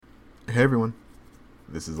Hey everyone,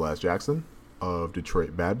 this is Laz Jackson of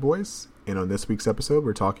Detroit Bad Boys, and on this week's episode,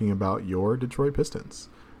 we're talking about your Detroit Pistons.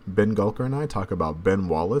 Ben Gulker and I talk about Ben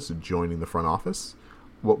Wallace joining the front office,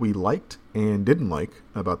 what we liked and didn't like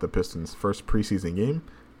about the Pistons' first preseason game,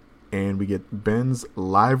 and we get Ben's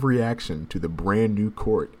live reaction to the brand new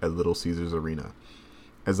court at Little Caesars Arena.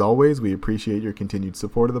 As always, we appreciate your continued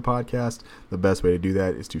support of the podcast. The best way to do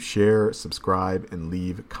that is to share, subscribe, and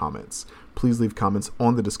leave comments. Please leave comments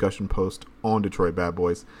on the discussion post on Detroit Bad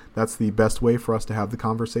Boys. That's the best way for us to have the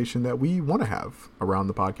conversation that we want to have around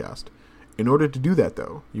the podcast. In order to do that,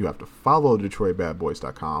 though, you have to follow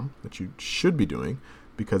DetroitBadBoys.com, which you should be doing,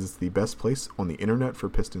 because it's the best place on the internet for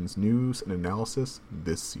Pistons news and analysis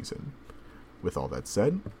this season. With all that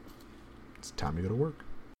said, it's time to go to work.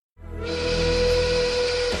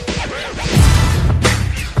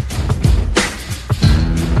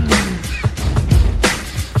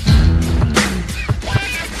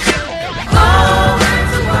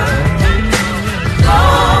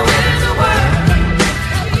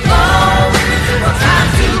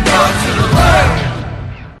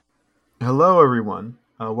 Hello, everyone.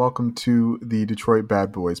 Welcome to the Detroit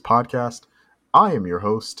Bad Boys podcast. I am your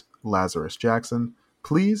host, Lazarus Jackson.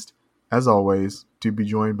 Pleased, as always, to be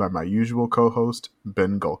joined by my usual co-host,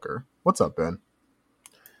 Ben Gulker. What's up, Ben?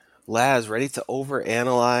 Laz, ready to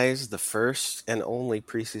overanalyze the first and only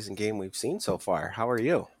preseason game we've seen so far. How are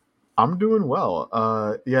you? I'm doing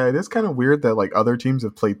well. Yeah, it is kind of weird that like other teams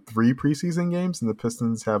have played 3 preseason games and the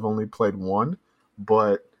Pistons have only played 1,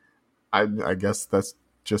 but I guess that's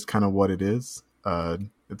just kind of what it is.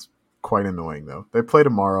 It's quite annoying though. They play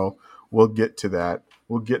tomorrow. We'll get to that.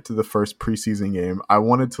 We'll get to the first preseason game. I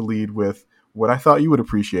wanted to lead with what I thought you would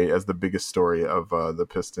appreciate as the biggest story of the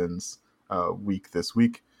Pistons week this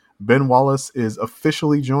week. Ben Wallace is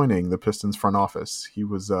officially joining the Pistons front office. He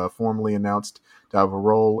was formally announced to have a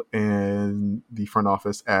role in the front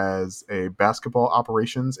office as a basketball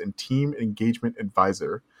operations and team engagement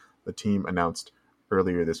advisor, the team announced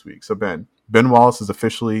earlier this week. So Ben Wallace is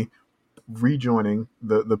officially rejoining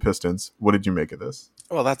the Pistons. What did you make of this?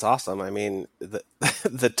 Well, that's awesome. I mean,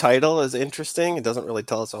 the title is interesting. It doesn't really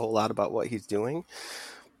tell us a whole lot about what he's doing.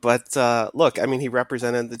 But look, I mean, he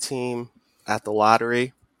represented the team at the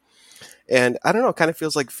lottery. And I don't know, it kind of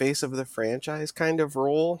feels like face of the franchise kind of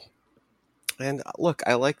role. And look,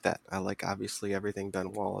 I like that. I like, obviously, everything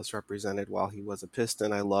Ben Wallace represented while he was a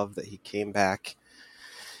Piston. I love that he came back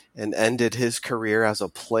and ended his career as a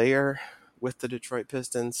player with the Detroit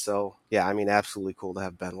Pistons. So, yeah, I mean, absolutely cool to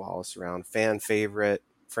have Ben Wallace around. Fan favorite,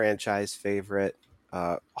 franchise favorite,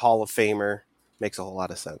 Hall of Famer. Makes a whole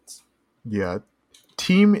lot of sense. Yeah.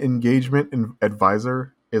 Team engagement and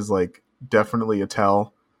advisor is like definitely a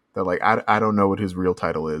tell that like I don't know what his real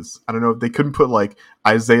title is. I don't know if they couldn't put like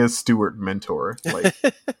Isaiah Stewart mentor like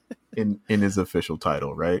in his official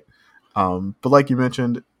title, right? But like you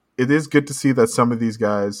mentioned, it is good to see that some of these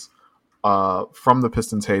guys from the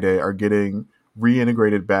Pistons heyday are getting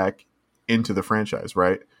reintegrated back into the franchise,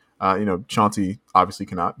 right? Chauncey obviously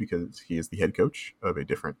cannot because he is the head coach of a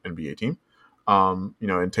different NBA team. And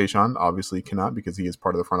Tayshaun obviously cannot because he is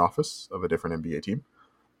part of the front office of a different NBA team.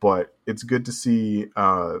 But it's good to see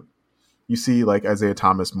you see like Isaiah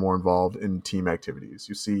Thomas more involved in team activities.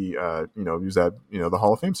 You see, he was at the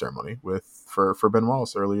Hall of Fame ceremony for Ben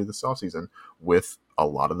Wallace earlier this offseason with a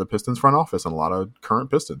lot of the Pistons front office and a lot of current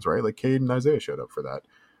Pistons, right? Like Cade and Isaiah showed up for that.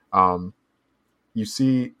 You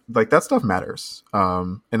see, like that stuff matters,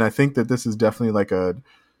 and I think that this is definitely like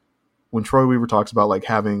when Troy Weaver talks about like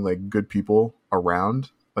having like good people around,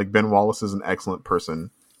 like Ben Wallace is an excellent person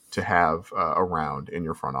to have around in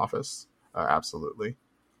your front office. Absolutely.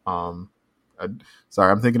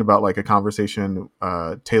 Sorry, I'm thinking about like a conversation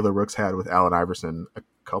Taylor Rooks had with Allen Iverson a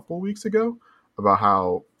couple weeks ago about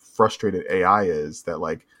how frustrated AI is that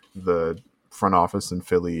like the front office in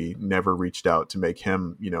Philly never reached out to make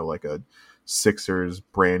him, like a Sixers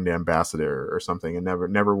brand ambassador or something, and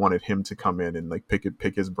never wanted him to come in and like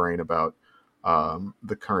pick his brain about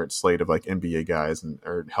the current slate of like NBA guys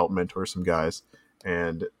or help mentor some guys.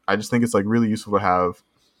 And I just think it's like really useful to have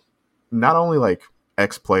not only like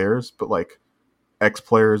ex players, but like ex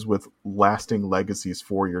players with lasting legacies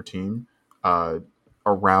for your team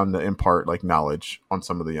around to impart like knowledge on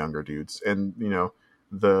some of the younger dudes. And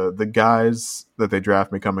the guys that they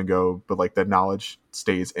draft may come and go, but like that knowledge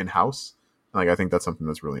stays in house. Like I think that's something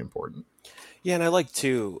that's really important. Yeah, and I like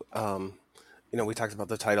too. We talked about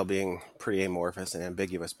the title being pretty amorphous and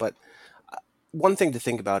ambiguous, but one thing to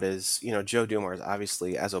think about is, Joe Dumars,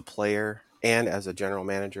 obviously, as a player and as a general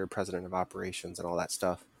manager, president of operations and all that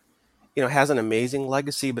stuff, has an amazing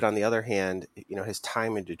legacy. But on the other hand, his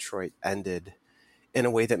time in Detroit ended in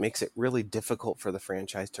a way that makes it really difficult for the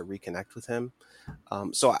franchise to reconnect with him.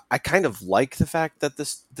 So I kind of like the fact that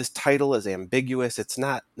this title is ambiguous. It's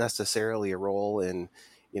not necessarily a role in,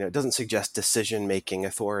 it doesn't suggest decision making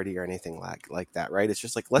authority or anything like that, right? It's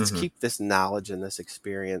just like, let's Mm-hmm. keep this knowledge and this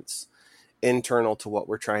experience internal to what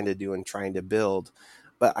we're trying to do and trying to build.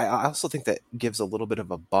 But I also think that gives a little bit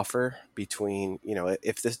of a buffer between,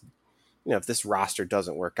 if this roster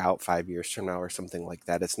doesn't work out 5 years from now or something like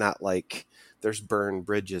that, it's not like there's burned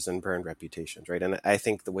bridges and burned reputations, right? And I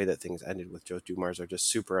think the way that things ended with Joe Dumars are just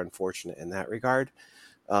super unfortunate in that regard.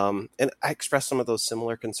 And I expressed some of those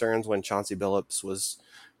similar concerns when Chauncey Billups was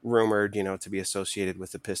rumored, to be associated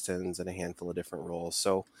with the Pistons in a handful of different roles.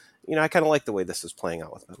 So, I kind of like the way this is playing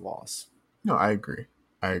out with Ben Wallace. No, I agree.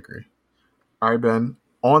 All right, Ben,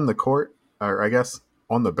 on the court, or I guess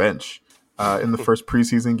on the bench, in the first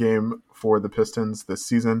preseason game for the Pistons this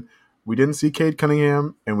season, we didn't see Cade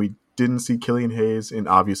Cunningham and we didn't see Killian Hayes, and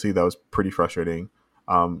obviously that was pretty frustrating.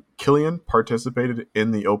 Killian participated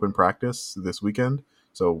in the open practice this weekend,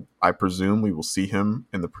 so I presume we will see him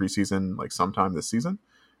in the preseason like sometime this season.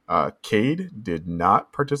 Cade did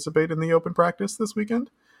not participate in the open practice this weekend,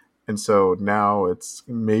 and so now it's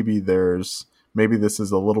maybe this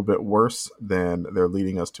is a little bit worse than they're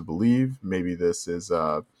leading us to believe. Maybe this is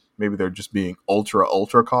maybe they're just being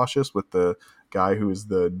ultra cautious with the guy who is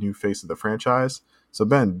the new face of the franchise. So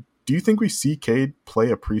Ben, do you think we see Cade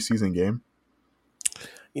play a preseason game?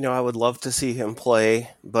 I would love to see him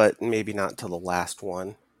play, but maybe not until the last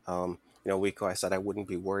one. A week ago I said I wouldn't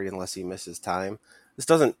be worried unless he misses time. This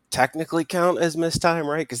doesn't technically count as missed time,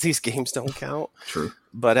 right? Because these games don't count. True.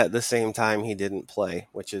 But at the same time, he didn't play,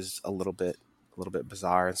 which is a little bit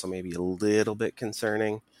bizarre, and so maybe a little bit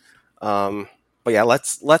concerning. But yeah,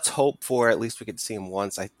 let's hope for at least we could see him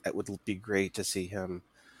once. It would be great to see him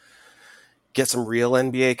get some real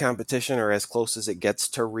NBA competition, or as close as it gets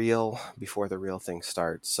to real before the real thing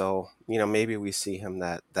starts. So, maybe we see him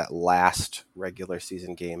that last regular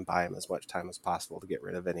season game, buy him as much time as possible to get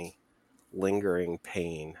rid of any lingering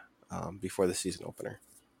pain before the season opener.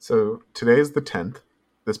 So today is the 10th.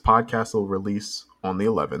 This podcast will release on the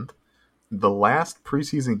 11th. The last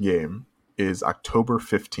preseason game is October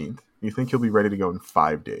 15th. You think he'll be ready to go in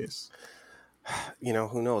 5 days?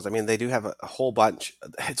 Who knows? I mean, they do have a whole bunch.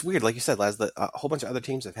 It's weird, like you said, Laz, a whole bunch of other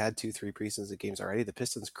teams have had 2-3 preseason games already. The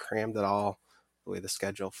Pistons crammed it all the way the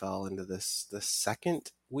schedule fell into this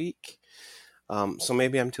second week. So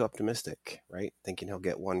maybe I'm too optimistic, right? Thinking he'll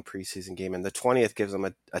get one preseason game, and the 20th gives him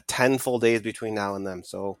a 10 full days between now and then.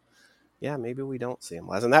 So yeah, maybe we don't see him,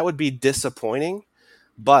 Laz, and that would be disappointing.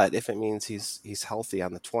 But if it means he's healthy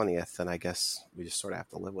on the 20th, then I guess we just sort of have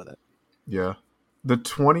to live with it. Yeah. The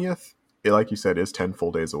 20th, like you said, is 10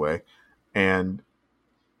 full days away. And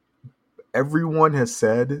everyone has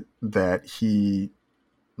said that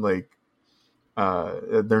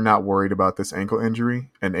they're not worried about this ankle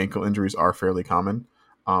injury, and ankle injuries are fairly common.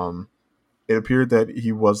 It appeared that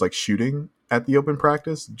he was shooting at the open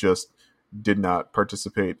practice, just did not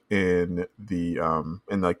participate in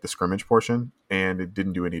the scrimmage portion, and it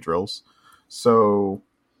didn't do any drills. So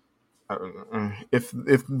if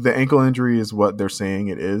the ankle injury is what they're saying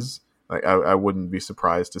it is, I wouldn't be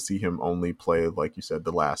surprised to see him only play, like you said,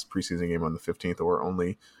 the last preseason game on the 15th,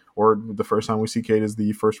 or the first time we see Cade is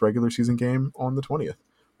the first regular season game on the 20th.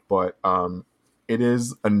 But it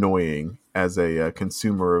is annoying as a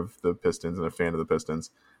consumer of the Pistons and a fan of the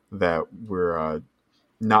Pistons that we're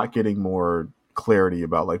not getting more clarity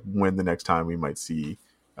about when the next time we might see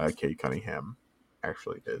Cade Cunningham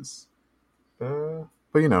actually is. But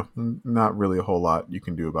not really a whole lot you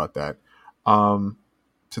can do about that.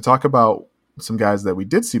 To talk about some guys that we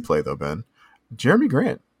did see play though, Ben, Jeremy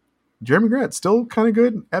Grant still kind of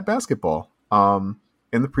good at basketball. In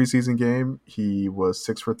the preseason game, he was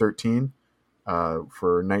 6 for 13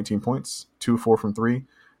 for 19 points, 2-4 from 3,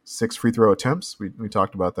 6 free throw attempts. We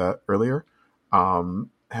talked about that earlier.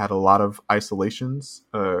 Had a lot of isolations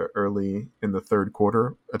early in the third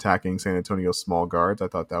quarter, attacking San Antonio's small guards. I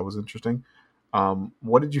thought that was interesting.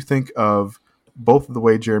 What did you think of both the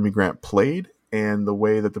way Jeremy Grant played and the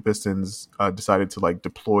way that the Pistons decided to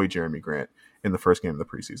deploy Jeremy Grant in the first game of the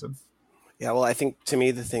preseason? Yeah, well, I think to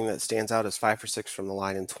me the thing that stands out is 5 for 6 from the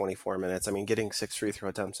line in 24 minutes. I mean, getting 6 free throw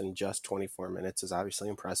attempts in just 24 minutes is obviously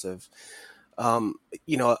impressive. At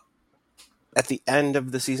the end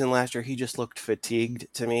of the season last year, he just looked fatigued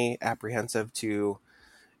to me, apprehensive to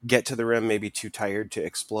get to the rim, maybe too tired to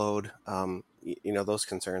explode. Those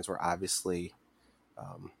concerns were obviously,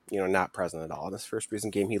 not present at all. In this first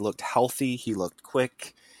preseason game, he looked healthy. He looked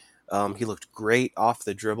quick. He looked great off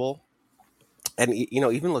the dribble. And,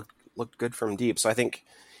 even looked good from deep. So I think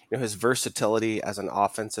his versatility as an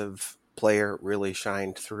offensive player really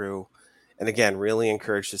shined through. And again, really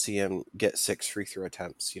encouraged to see him get 6 free throw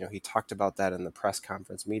attempts. He talked about that in the press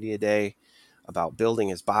conference media day, about building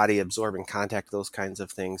his body, absorbing contact, those kinds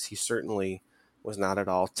of things. He certainly was not at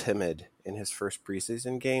all timid in his first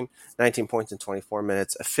preseason game. 19 points in 24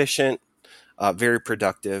 minutes, efficient, very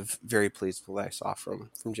productive. Very pleased with what I saw from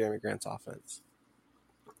Jeremy Grant's offense.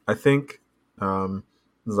 I think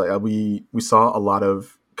we saw a lot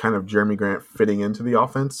of kind of Jeremy Grant fitting into the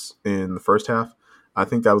offense in the first half. I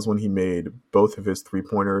think that was when he made both of his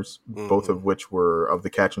 3-pointers, both of which were of the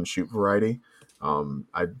catch and shoot variety.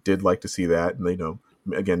 I did like to see that, and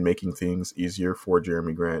again, making things easier for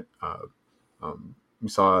Jeremy Grant. We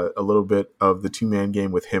saw a little bit of the 2-man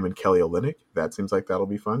game with him and Kelly Olynyk. That seems like that'll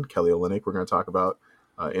be fun. Kelly Olynyk, we're going to talk about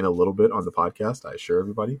in a little bit on the podcast, I assure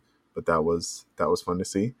everybody. But that was fun to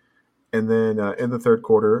see. And then in the third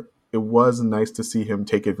quarter, it was nice to see him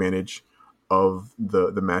take advantage of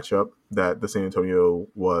the matchup that the San Antonio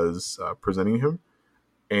was presenting him.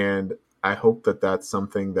 And I hope that that's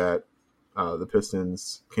something that the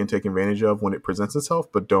Pistons can take advantage of when it presents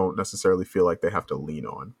itself, but don't necessarily feel like they have to lean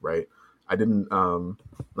on, right? I didn't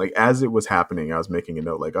as it was happening, I was making a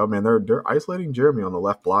note like, oh man, they're isolating Jeremy on the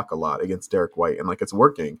left block a lot against Derek White, and it's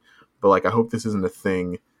working. But I hope this isn't a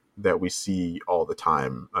thing that we see all the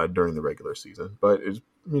time during the regular season. But it's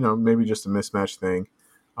maybe just a mismatch thing,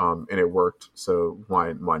 and it worked. So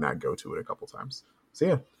why not go to it a couple times? So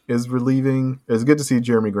yeah, it's relieving. It's good to see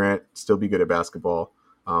Jeremy Grant still be good at basketball.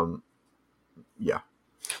 Yeah.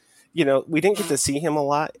 We didn't get to see him a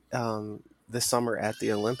lot this summer at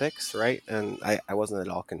the Olympics, right? And I wasn't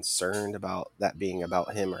at all concerned about that being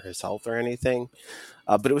about him or his health or anything.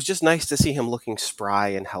 But it was just nice to see him looking spry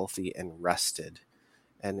and healthy and rested.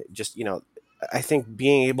 And just, I think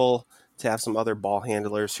being able to have some other ball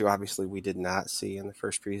handlers who obviously we did not see in the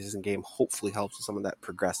first preseason game hopefully helps with some of that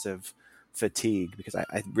progressive fatigue, because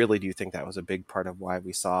I really do think that was a big part of why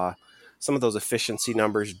we saw some of those efficiency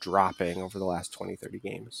numbers dropping over the last 20, 30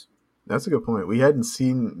 games. That's a good point. We hadn't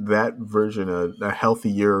seen that version, a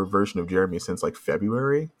healthier version of Jeremy since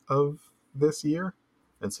February of this year.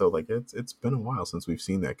 And so it's been a while since we've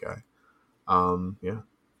seen that guy. Yeah.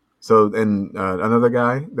 So, and another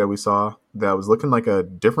guy that we saw that was looking like a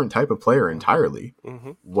different type of player entirely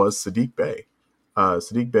was Saddiq Bey.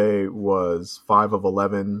 Saddiq Bey was 5 of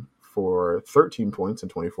 11 for 13 points in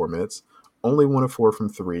 24 minutes, only 1 of 4 from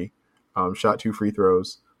 3, shot 2 free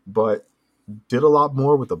throws, but did a lot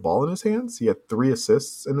more with the ball in his hands. He had 3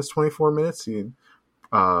 assists in his 24 minutes.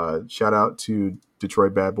 Shout out to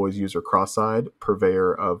Detroit Bad Boys user Crossside,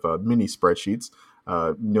 purveyor of mini spreadsheets.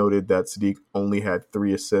 Noted that Saddiq only had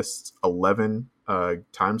 3 assists 11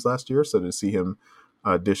 times last year. So to see him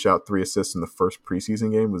dish out 3 assists in the first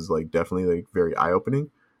preseason game was definitely very eye-opening.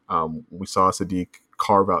 We saw Saddiq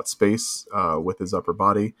carve out space with his upper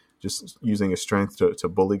body, just using his strength to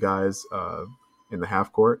bully guys in the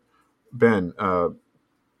half court. Ben,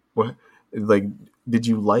 did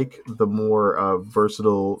you like the more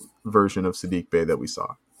versatile version of Saddiq Bey that we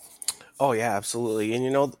saw? Oh yeah, absolutely.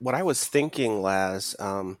 And what I was thinking, Laz,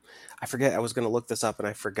 I forget, I was going to look this up and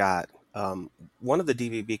I forgot. One of the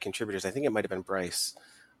DVB contributors, I think it might have been Bryce,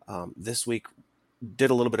 this week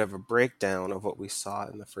did a little bit of a breakdown of what we saw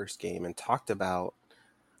in the first game and talked about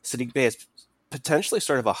Saddiq Bey as potentially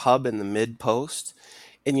sort of a hub in the mid post.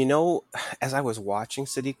 And as I was watching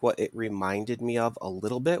Saddiq, what it reminded me of a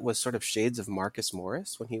little bit was sort of shades of Marcus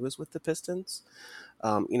Morris when he was with the Pistons.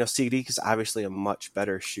 Saddiq is obviously a much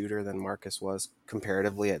better shooter than Marcus was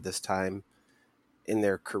comparatively at this time in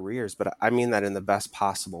their careers, but I mean that in the best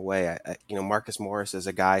possible way. Marcus Morris is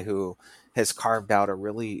a guy who has carved out a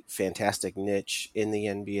really fantastic niche in the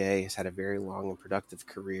NBA, has had a very long and productive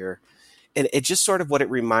career. And it just sort of what it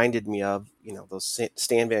reminded me of, those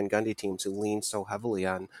Stan Van Gundy teams who leaned so heavily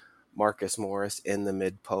on Marcus Morris in the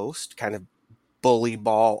mid post, kind of bully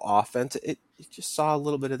ball offense. It just saw a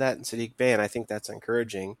little bit of that in Saddiq Bey, and I think that's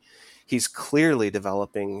encouraging. He's clearly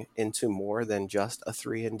developing into more than just a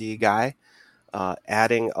 3-and-D guy,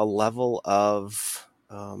 adding a level of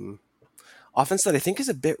offense that I think is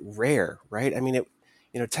a bit rare, right? I mean,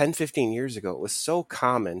 10, 15 years ago, it was so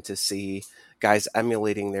common to see guys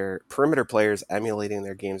emulating their perimeter players, emulating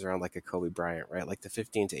their games around like a Kobe Bryant, right? Like the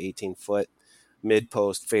 15 to 18 foot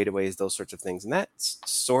mid-post fadeaways, those sorts of things. And that's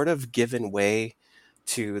sort of given way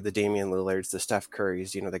to the Damian Lillards, the Steph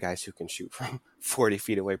Currys, the guys who can shoot from 40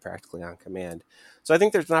 feet away practically on command. So I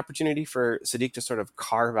think there's an opportunity for Saddiq to sort of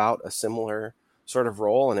carve out a similar sort of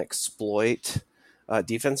role and exploit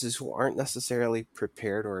defenses who aren't necessarily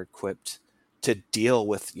prepared or equipped to deal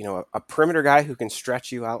with, a perimeter guy who can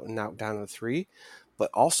stretch you out and knock down the 3, but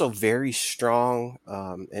also very strong,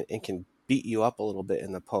 and can beat you up a little bit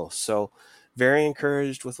in the post. So very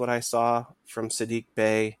encouraged with what I saw from Sadiq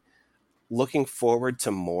Bey. Looking forward to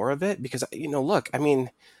more of it because, look, I mean,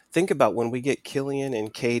 think about when we get Killian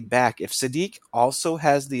and Cade back. If Sadiq also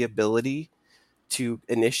has the ability to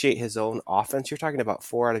initiate his own offense, you're talking about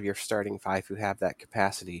 4 out of your starting 5 who have that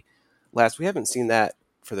capacity. Last, we haven't seen that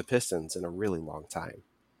for the Pistons in a really long time.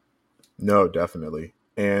 No, definitely.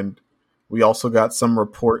 And we also got some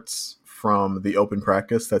reports from the open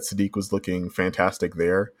practice that Sadiq was looking fantastic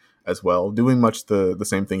there as well, doing much the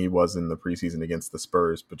same thing he was in the preseason against the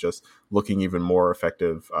Spurs, but just looking even more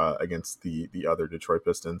effective against the other Detroit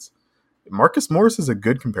Pistons. Marcus Morris is a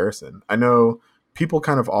good comparison. I know people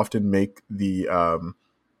kind of often make the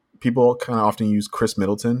people kind of often use Chris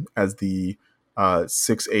Middleton as the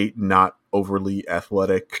 6'8", not overly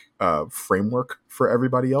athletic framework for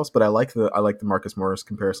everybody else. But I like the Marcus Morris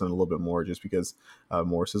comparison a little bit more, just because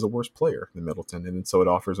Morris is a worse player than Middleton, and so it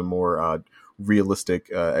offers a more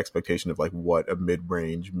realistic expectation of like what a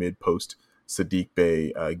mid-range, mid-post Sadiq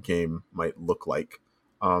Bey game might look like.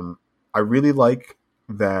 I really like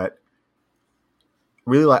that.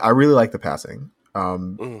 I really like the passing.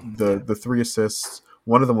 The 3 assists.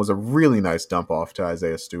 One of them was a really nice dump off to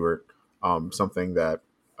Isaiah Stewart. Something that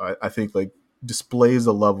I think like displays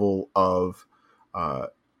a level of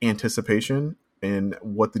anticipation in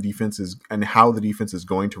what the defense is and how the defense is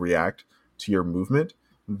going to react to your movement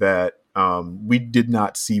that we did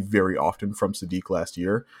not see very often from Sadiq last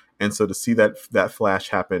year. And so to see that flash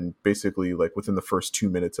happen basically like within the first 2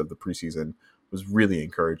 minutes of the preseason was really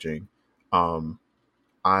encouraging.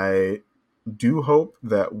 I do hope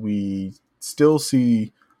that we still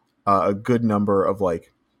see a good number of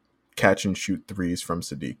like catch and shoot threes from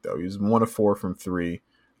Sadiq, though. He was 1 of 4 from 3.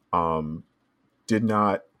 Did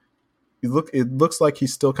not it looks like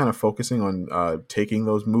he's still kind of focusing on taking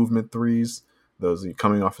those movement threes, those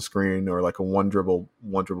coming off a screen or like a one dribble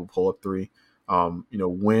pull up 3.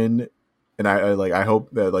 When and I hope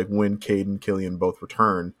that like when Cade and Killian both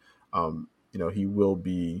return, he'll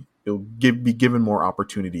be given more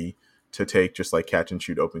opportunity to take just like catch and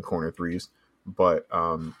shoot open corner threes. But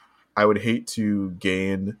I would hate to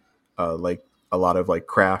gain like a lot of like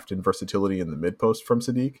craft and versatility in the mid post from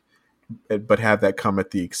Sadiq, but have that come at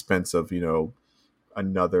the expense of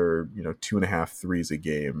another 2.5 threes a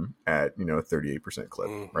game at a 38% clip,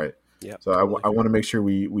 right? Yeah. So totally I want to make sure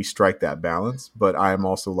we strike that balance, but I am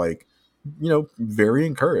also like very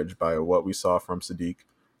encouraged by what we saw from Sadiq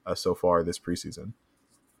so far this preseason.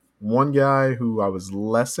 One guy who I was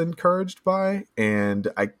less encouraged by, and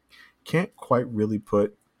I can't quite really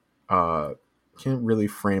can't really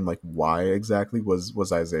frame like why exactly,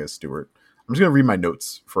 was Isaiah Stewart. I'm just gonna read my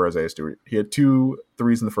notes for Isaiah Stewart. He had 2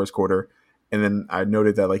 threes in the first quarter, and then I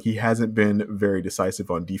noted that like he hasn't been very decisive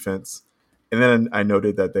on defense. And then I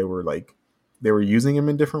noted that they were using him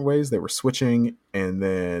in different ways. They were switching, and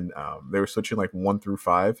then they were switching like 1 through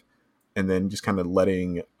 5, and then just kind of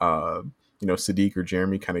letting Sadiq or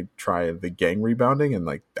Jeremy kind of try the gang rebounding, and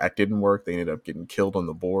like that didn't work. They ended up getting killed on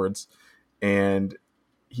the boards, and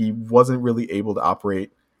he wasn't really able to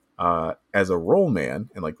operate as a role man.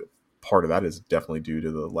 And like part of that is definitely due to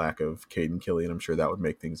the lack of Cade and Killian. I'm sure that would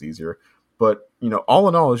make things easier. But all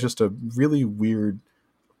in all, it's just a really weird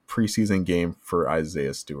preseason game for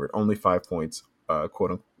Isaiah Stewart. Only 5 points,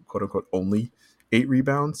 quote unquote, only 8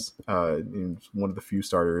 rebounds. One of the few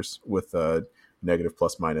starters with a negative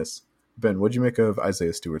plus minus. Ben, what'd you make of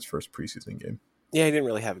Isaiah Stewart's first preseason game? Yeah, he didn't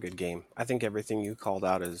really have a good game. I think everything you called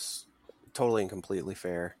out is totally and completely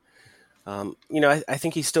fair. I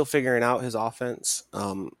think he's still figuring out his offense.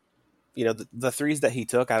 The threes that he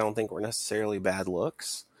took, I don't think were necessarily bad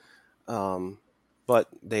looks, but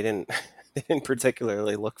they didn't they didn't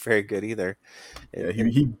particularly look very good either. Yeah,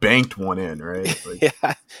 he banked one in, right? Like,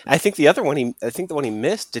 yeah, I think the one he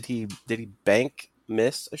missed. Did he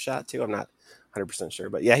miss a shot too? I'm not 100% sure,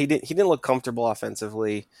 but yeah, he didn't look comfortable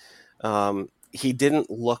offensively. He didn't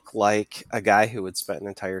look like a guy who had spent an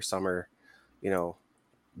entire summer,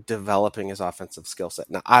 developing his offensive skill set.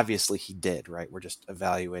 Now, obviously he did, right? We're just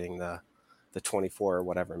evaluating the 24 or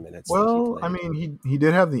whatever minutes. Well, I mean, he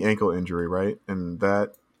did have the ankle injury, right? And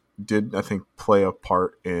that did, I think, play a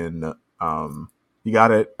part in he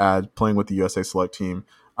got it playing with the USA Select team.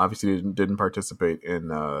 Obviously didn't participate in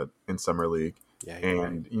summer league. Yeah,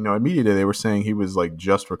 and right. Immediately they were saying he was like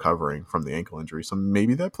just recovering from the ankle injury. So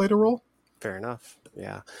maybe that played a role. Fair enough.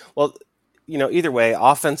 Yeah. Well, either way,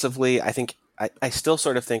 offensively, I think I still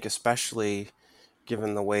sort of think, especially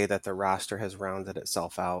given the way that the roster has rounded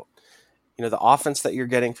itself out, the offense that you're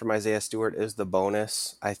getting from Isaiah Stewart is the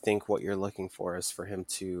bonus. I think what you're looking for is for him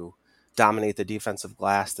to dominate the defensive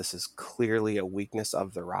glass. This is clearly a weakness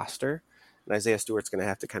of the roster. And Isaiah Stewart's going to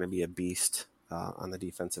have to kind of be a beast on the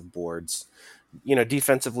defensive boards.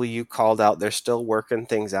 Defensively, you called out, they're still working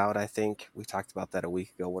things out, I think. We talked about that a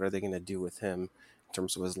week ago. What are they going to do with him in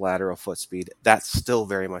terms of his lateral foot speed? That's still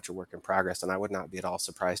very much a work in progress, and I would not be at all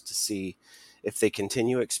surprised to see if they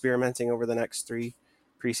continue experimenting over the next 3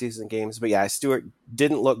 preseason games. But yeah, Stewart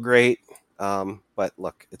didn't look great. But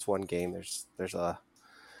look, it's one game. There's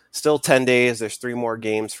still 10 days. There's 3 more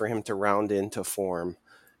games for him to round into form.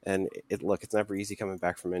 And it's never easy coming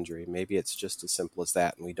back from injury. Maybe it's just as simple as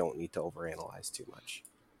that, and we don't need to overanalyze too much.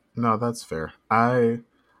 No, that's fair. I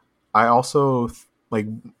also I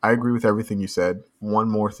agree with everything you said. One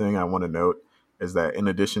more thing I want to note is that in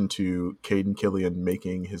addition to Caden Killian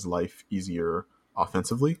making his life easier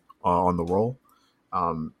offensively on the roll,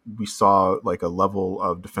 we saw like a level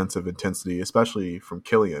of defensive intensity, especially from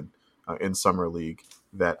Killian in Summer League,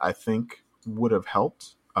 that I think would have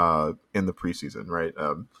helped in the preseason, right?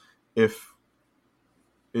 If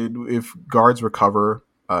guards recover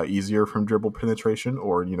easier from dribble penetration,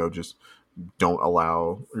 or just don't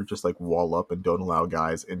allow, or just like wall up and don't allow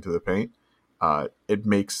guys into the paint, it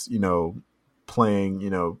makes playing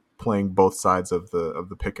both sides of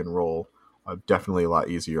the pick and roll definitely a lot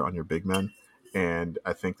easier on your big men. And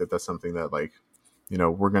I think that that's something that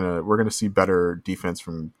we're gonna see better defense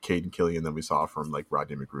from Caden Killian than we saw from like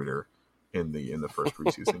Rodney McGruder in the first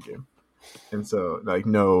preseason game. And so like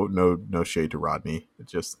no shade to Rodney.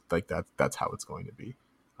 It's just like that's how it's going to be.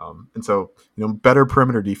 And so better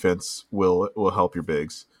perimeter defense will help your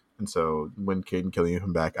bigs. And so when Caden Killian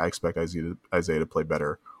comes back, I expect Isaiah to play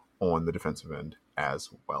better on the defensive end as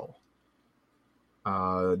well.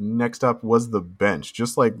 Next up was the bench.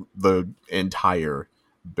 Just like the entire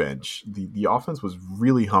bench, the offense was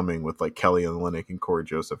really humming with like Kelly Olynyk and Corey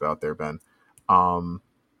Joseph out there, Ben.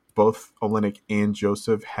 Both Olynyk and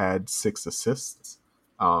Joseph had 6 assists.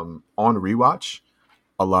 On rewatch,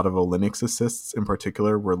 a lot of Olynyk's assists in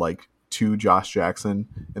particular were like to Josh Jackson,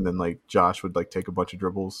 and then like Josh would like take a bunch of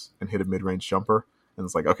dribbles and hit a mid-range jumper, and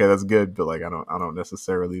it's like, okay, that's good, but like I don't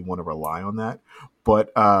necessarily want to rely on that.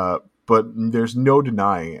 But there's no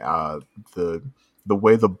denying the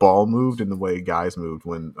way the ball moved and the way guys moved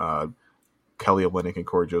when Kelly Olynyk and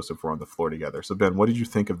Corey Joseph were on the floor together. So Ben, what did you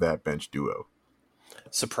think of that bench duo?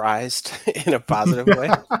 Surprised in a positive way,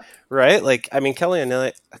 right? Like, I mean, Kelly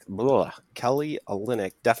Olynyk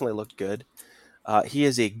definitely looked good. He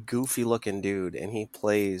is a goofy looking dude, and he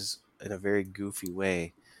plays in a very goofy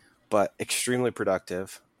way, but extremely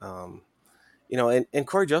productive. And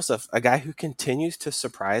Corey Joseph, a guy who continues to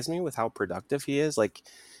surprise me with how productive he is. Like,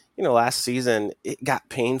 last season, it got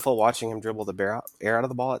painful watching him dribble the air out of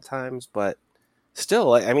the ball at times, but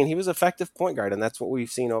still, I mean, he was effective point guard, and that's what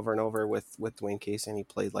we've seen over and over with Dwayne Casey, and he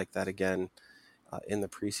played like that again in the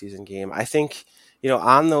preseason game. I think,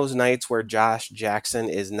 on those nights where Josh Jackson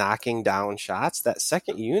is knocking down shots, that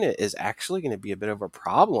second unit is actually going to be a bit of a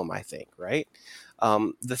problem, I think, right?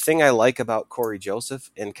 The thing I like about Corey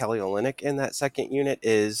Joseph and Kelly Olynyk in that second unit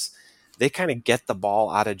is they kind of get the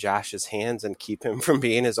ball out of Josh's hands and keep him from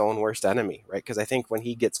being his own worst enemy, right? Because I think when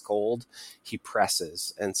he gets cold, he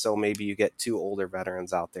presses. And so maybe you get 2 older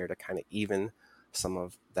veterans out there to kind of even some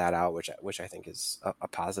of that out, which I think is a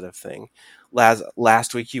positive thing.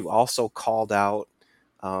 Last week, you also called out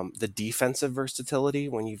the defensive versatility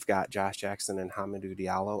when you've got Josh Jackson and Hamidou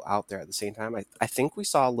Diallo out there at the same time. I think we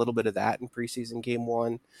saw a little bit of that in preseason game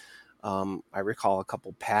 1. I recall a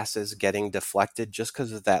couple passes getting deflected just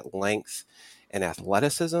because of that length and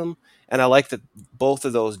athleticism. And I like that both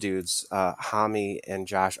of those dudes, Hami and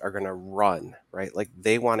Josh, are going to run, right? Like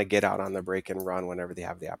they want to get out on the break and run whenever they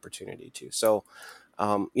have the opportunity to. So,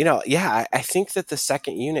 I think that the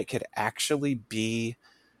second unit could actually be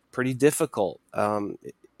pretty difficult.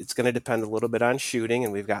 It's going to depend a little bit on shooting,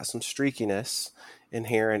 and we've got some streakiness in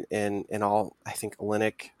here, and all. I think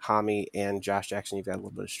Olynyk, Hami, and Josh Jackson, you've got a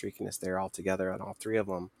little bit of streakiness there all together on all 3 of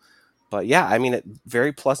them. But yeah, I mean,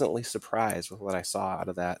 very pleasantly surprised with what I saw out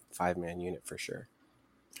of that 5-man unit for sure.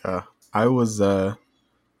 I was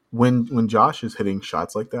when Josh is hitting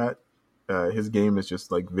shots like that, his game is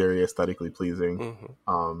just like very aesthetically pleasing.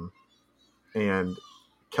 Mm-hmm. And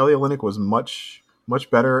Kelly Olynyk was much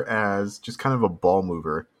better as just kind of a ball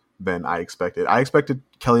mover than I expected. I expected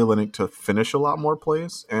Kelly Olynyk to finish a lot more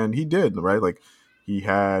plays, and he did, right? Like he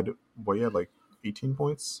had like 18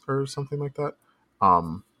 points or something like that.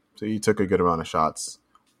 So he took a good amount of shots.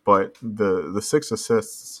 But the 6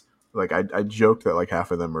 assists, like I joked that like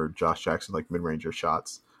half of them are Josh Jackson like mid-ranger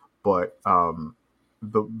shots. But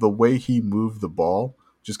the way he moved the ball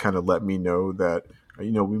just kind of let me know that We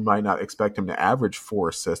might not expect him to average 4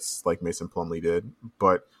 assists like Mason Plumlee did,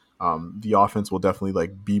 but the offense will definitely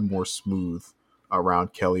like be more smooth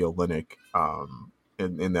around Kelly Olynyk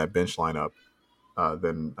in that bench lineup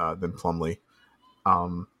than Plumlee.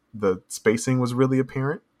 The spacing was really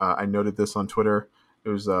apparent. I noted this on Twitter.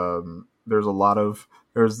 There's a lot of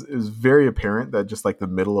it was very apparent that just like the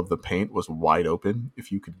middle of the paint was wide open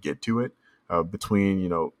if you could get to it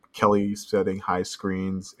between Kelly setting high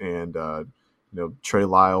screens and Trey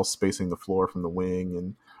Lyles spacing the floor from the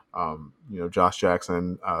wing and Josh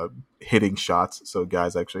Jackson hitting shots so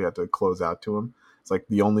guys actually had to close out to him. It's like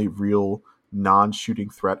the only real non-shooting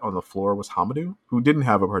threat on the floor was Hamidou, who didn't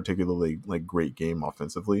have a particularly like great game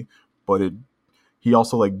offensively, but he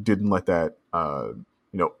also like didn't let that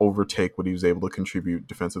overtake what he was able to contribute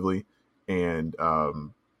defensively, and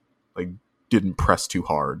like didn't press too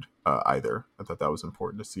hard either. I thought that was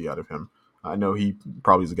important to see out of him. I know he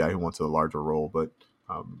probably is a guy who wants a larger role, but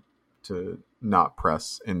to not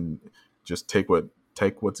press and just take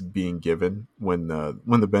what's being given when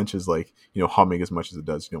the bench is like humming as much as it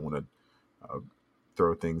does. You don't want to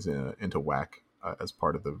throw things into whack as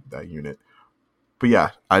part of that unit. But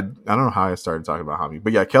yeah, I don't know how I started talking about Hami.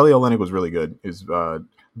 But yeah, Kelly Olynyk was really good. Is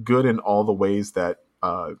good in all the ways that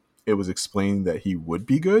it was explained that he would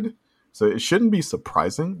be good. So it shouldn't be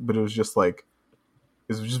surprising, but it was just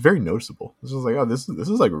very noticeable. This was like, oh, this is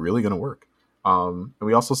like really gonna work. And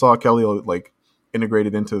we also saw Kelly like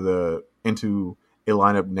integrated into a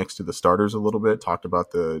lineup next to the starters a little bit. Talked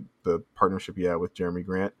about the partnership he had with Jeremy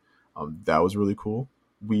Grant. That was really cool.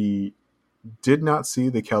 We did not see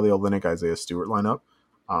the Kelly Olynyk Isaiah Stewart lineup,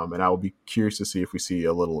 and I will be curious to see if we see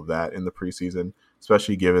a little of that in the preseason,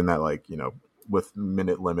 especially given that with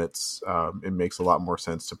minute limits, it makes a lot more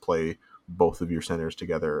sense to play both of your centers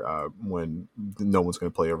together when no one's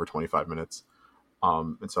going to play over 25 minutes.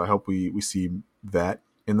 And so I hope we see that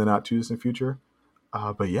in the not too distant future.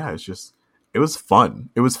 But yeah, it was fun.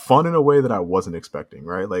 It was fun in a way that I wasn't expecting,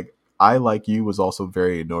 right? Like I, like you, was also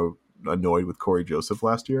very annoyed with Corey Joseph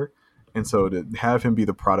last year. And so to have him be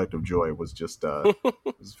the product of joy was just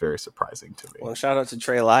was very surprising to me. Well, shout out to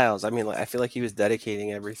Trey Lyles. I mean, I feel like he was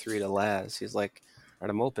dedicating every three to Laz. He's like, all right,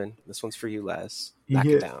 I'm open. This one's for you, Laz. Knock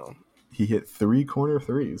it down. He hit 3 corner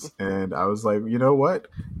threes. And I was like, you know what?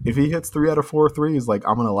 If he hits 3 out of 4 threes, like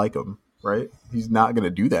I'm going to like him, right? He's not going to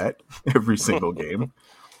do that every single game.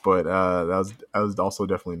 But that was also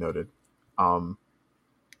definitely noted.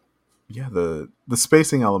 Yeah, the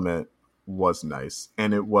spacing element was nice,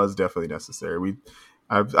 and it was definitely necessary.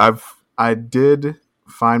 I did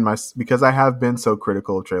find because I have been so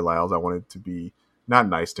critical of Trey Lyles. I wanted to be not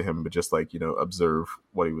nice to him, but just like observe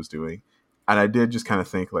what he was doing, and I did just kind of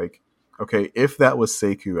think like, okay, if that was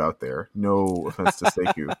Sekou out there, no offense to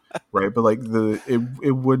Sekou, right? But like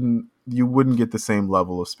you wouldn't get the same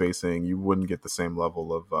level of spacing, you wouldn't get the same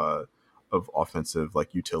level of offensive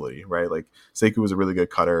like utility, right? Like Sekou was a really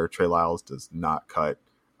good cutter. Trey Lyles does not cut.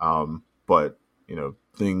 But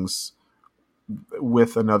things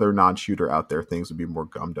with another non-shooter out there, things would be more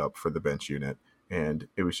gummed up for the bench unit, and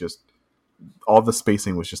it was just all the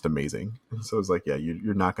spacing was just amazing. And so it's like, yeah,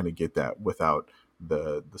 you're not going to get that without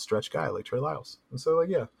the stretch guy like Trey Lyles. And so like,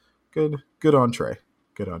 yeah, good on Trey.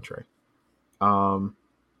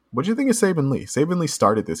 What do you think of Saben Lee? Saben Lee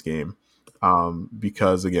started this game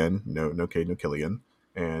because again, no Cade, no Killian,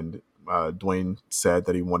 and Dwayne said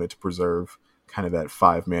that he wanted to preserve kind of that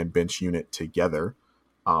 5-man bench unit together.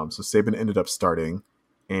 So Saben ended up starting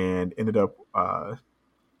and ended up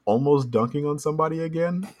almost dunking on somebody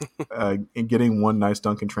again and getting one nice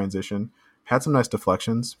dunk in transition. Had some nice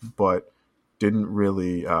deflections, but didn't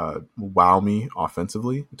really wow me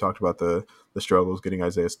offensively. We talked about the struggles getting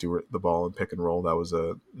Isaiah Stewart the ball in pick and roll. That was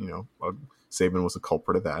Saben was a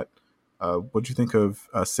culprit of that. What'd you think of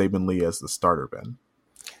Saben Lee as the starter, Ben?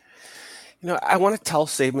 I want to tell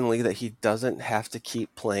Saben Lee that he doesn't have to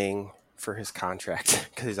keep playing for his contract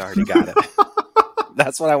because he's already got it.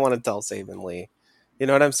 That's what I want to tell Saben Lee. You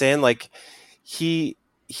know what I'm saying? Like he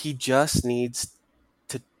just needs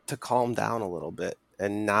to calm down a little bit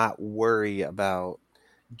and not worry about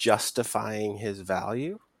justifying his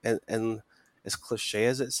value. And as cliche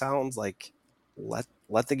as it sounds, like let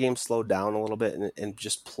the game slow down a little bit and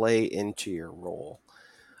just play into your role.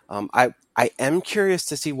 I am curious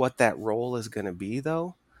to see what that role is going to be,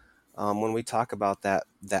 though. When we talk about that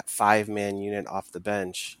 5-man unit off the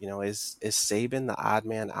bench, is Saben the odd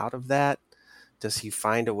man out of that? Does he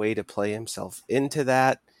find a way to play himself into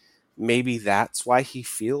that? Maybe that's why he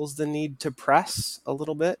feels the need to press a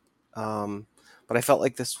little bit. But I felt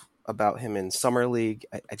like this about him in Summer League.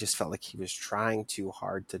 I just felt like he was trying too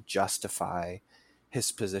hard to justify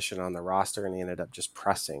his position on the roster, and he ended up just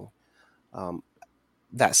pressing.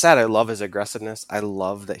 That said, I love his aggressiveness. I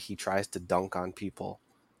love that he tries to dunk on people.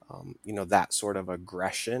 That sort of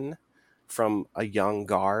aggression from a young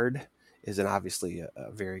guard is obviously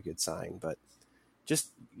a very good sign. But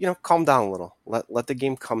just, calm down a little. Let the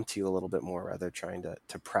game come to you a little bit more rather than trying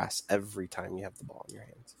to press every time you have the ball in your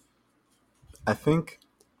hands. I think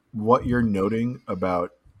what you're noting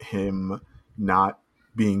about him not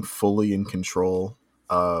being fully in control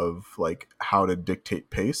of like how to dictate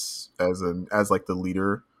pace as like the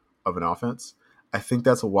leader of an offense. I think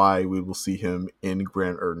that's why we will see him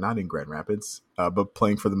not in Grand Rapids, but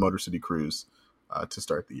playing for the Motor City Cruise to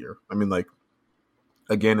start the year. I mean, like,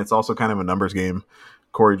 again, it's also kind of a numbers game.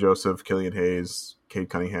 Corey Joseph, Killian Hayes, Cade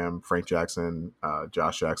Cunningham, Frank Jackson,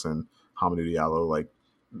 Josh Jackson, Hamidou Diallo, like,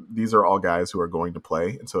 these are all guys who are going to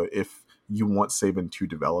play. And so if you want Saban to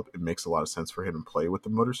develop, it makes a lot of sense for him to play with the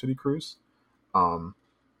Motor City Cruise. And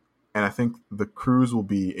I think the cruise will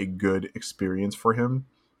be a good experience for him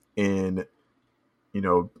in,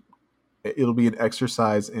 it'll be an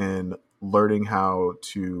exercise in learning how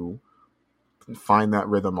to find that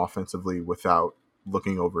rhythm offensively without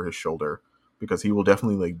looking over his shoulder, because he will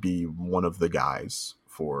definitely like be one of the guys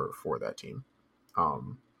for that team.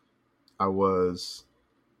 I was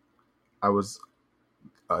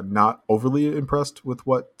not overly impressed with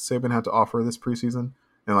what Saban had to offer this preseason,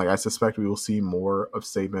 and like I suspect we will see more of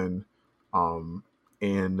Saban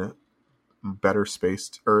in better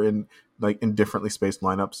spaced or in differently spaced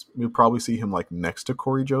lineups. We'll probably see him like next to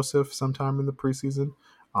Corey Joseph sometime in the preseason.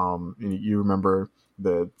 You remember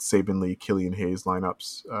the Saban Lee, Killian Hayes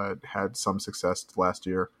lineups had some success last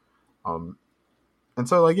year. And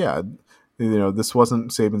so like, yeah, this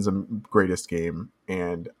wasn't Saban's greatest game,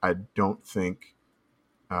 and I don't think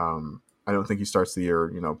he starts the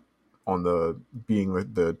year, on the being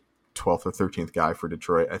the 12th or 13th guy for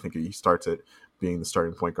Detroit. I think he starts it being the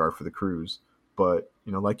starting point guard for the Cruise. But,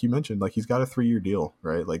 like you mentioned, like, he's got a 3-year deal,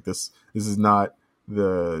 right? Like this is not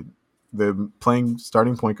the playing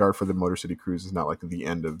starting point guard for the Motor City Cruise is not like the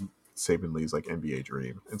end of Saban Lee's like NBA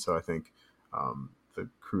dream. And so I think the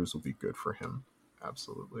Cruise will be good for him.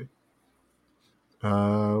 Absolutely.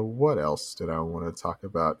 What else did I want to talk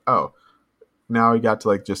about? Oh, now we got to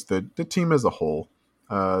like just the team as a whole.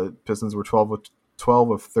 Pistons were 12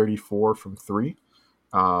 of 34 from three.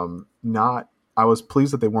 I was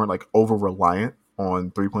pleased that they weren't like over reliant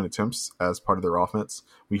on 3-point attempts as part of their offense.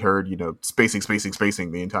 We heard, spacing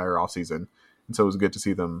the entire offseason. And so it was good to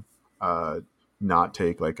see them not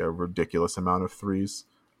take like a ridiculous amount of threes.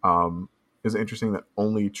 It was interesting that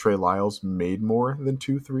only Trey Lyles made more than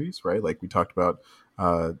 2 threes, right? Like we talked about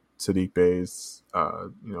Sadiq Bey's,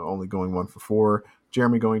 only going 1 for 4,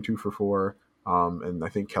 Jeremy going 2 for 4, and I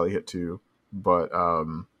think Kelly hit 2. But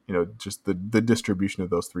just the distribution of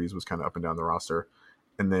those threes was kind of up and down the roster.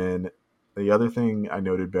 And then the other thing I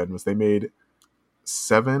noted, Ben, was they made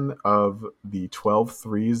 7 of the 12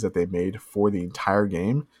 threes that they made for the entire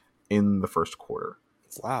game in the first quarter.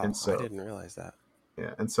 Wow, and so, I didn't realize that.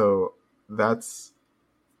 Yeah, and so that's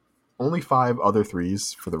only 5 other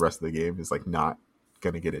threes for the rest of the game is like not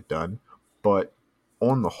going to get it done. But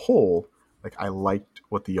on the whole, like, I liked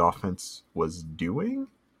what the offense was doing.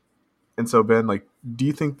 And so, Ben, like, do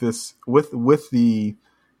you think this, with the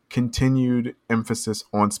continued emphasis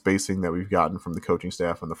on spacing that we've gotten from the coaching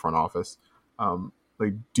staff and the front office,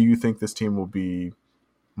 like, do you think this team will be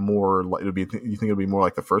more like you think it'll be more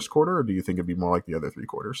like the first quarter, or do you think it'll be more like the other 3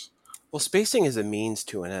 quarters? Well, spacing is a means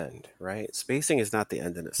to an end, right? Spacing is not the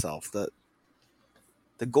end in itself.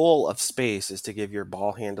 The goal of space is to give your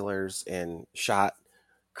ball handlers and shot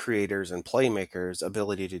creators and playmakers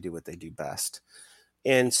ability to do what they do best.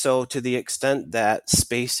 And so to the extent that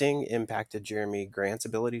spacing impacted Jeremy Grant's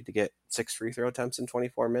ability to get 6 free throw attempts in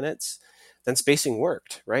 24 minutes, then spacing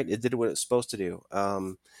worked, right? It did what it was supposed to do.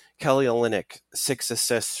 Kelly Olynyk, 6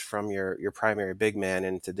 assists from your primary big man.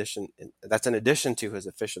 And that's in addition to his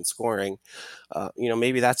efficient scoring.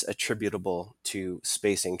 Maybe that's attributable to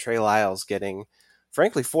spacing. Trey Lyles getting,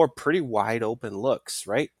 frankly, 4 pretty wide open looks,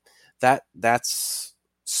 right? That's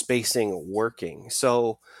spacing working.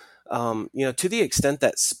 So, to the extent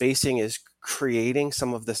that spacing is creating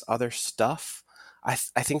some of this other stuff, I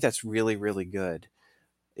think that's really, really good.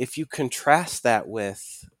 If you contrast that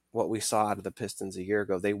with what we saw out of the Pistons a year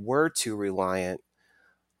ago, they were too reliant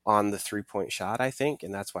on the 3-point shot, I think,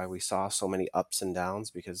 and that's why we saw so many ups and downs,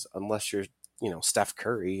 because unless you're, Steph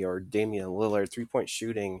Curry or Damian Lillard, 3-point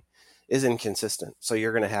shooting is inconsistent. So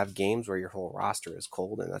you're going to have games where your whole roster is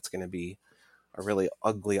cold, and that's going to be a really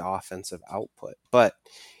ugly offensive output. But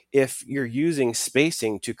if you're using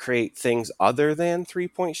spacing to create things other than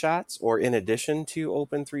 3-point shots or in addition to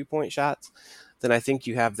open 3-point shots, then I think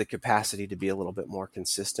you have the capacity to be a little bit more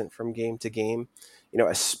consistent from game to game,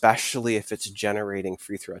 especially if it's generating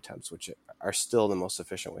free throw attempts, which are still the most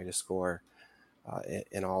efficient way to score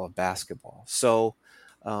in all of basketball. So,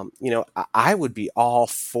 I would be all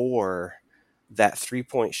for that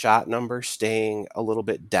 3-point shot number staying a little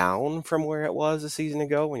bit down from where it was a season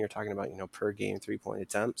ago when you're talking about, per game 3-point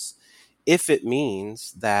attempts, if it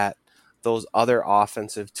means that those other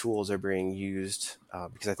offensive tools are being used,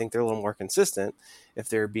 because I think they're a little more consistent if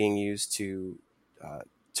they're being used to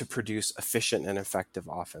produce efficient and effective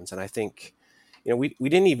offense. And I think, we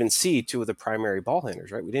didn't even see two of the primary ball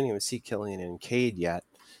handlers, right? We didn't even see Killian and Cade yet,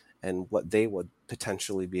 and what they would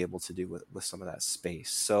potentially be able to do with some of that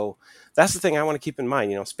space. So that's the thing I want to keep in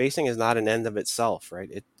mind. Spacing is not an end of itself,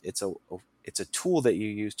 right? It's a tool that you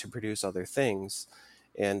use to produce other things.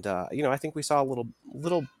 And, I think we saw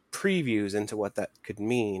little previews into what that could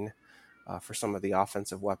mean for some of the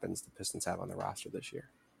offensive weapons the Pistons have on the roster this year.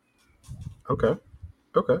 Okay.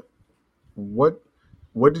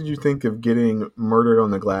 What did you think of getting murdered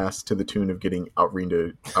on the glass to the tune of getting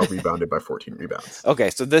out-rebounded by 14 rebounds? Okay,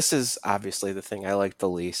 so this is obviously the thing I like the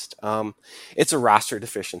least. It's a roster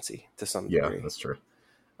deficiency to some degree. Yeah, that's true.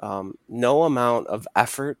 No amount of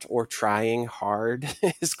effort or trying hard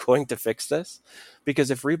is going to fix this,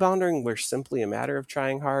 because if rebounding were simply a matter of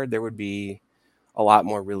trying hard, there would be a lot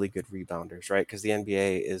more really good rebounders, right? Because the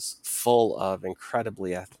NBA is full of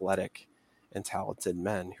incredibly athletic and talented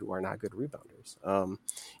men who are not good rebounders.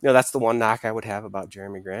 That's the one knock I would have about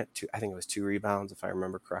Jerami Grant. I think it was 2 rebounds, if I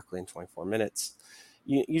remember correctly, in 24 minutes.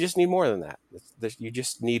 You just need more than that. You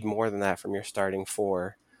just need more than that from your starting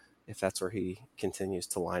 4, if that's where he continues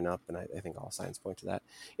to line up. And I think all signs point to that.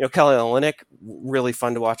 Kelly Olynyk, really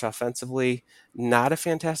fun to watch offensively, not a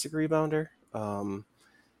fantastic rebounder. And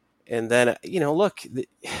then, look,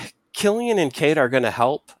 Killian and Cade are going to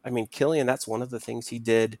help. I mean, Killian, that's one of the things he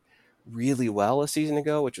did really well a season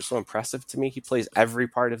ago, which was so impressive to me. He plays every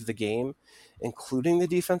part of the game, including the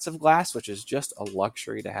defensive glass, which is just a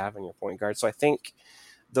luxury to have in your point guard. So I think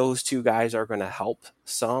those 2 guys are going to help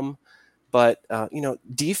some. But,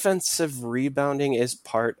 defensive rebounding is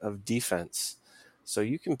part of defense. So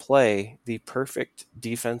you can play the perfect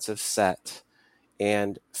defensive set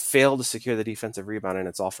and fail to secure the defensive rebound, and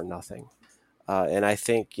it's all for nothing. And I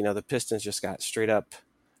think, the Pistons just got straight up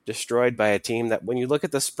destroyed by a team that, when you look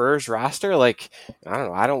at the Spurs roster,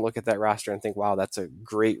 I don't look at that roster and think, wow, that's a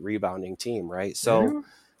great rebounding team, right? So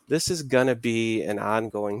This is going to be an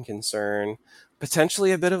ongoing concern,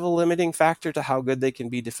 potentially a bit of a limiting factor to how good they can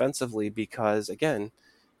be defensively, because, again,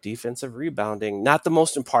 defensive rebounding, not the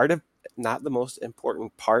most important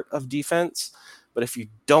part of defense, but if you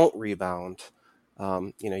don't rebound,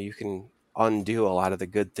 you can undo a lot of the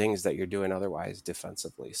good things that you're doing otherwise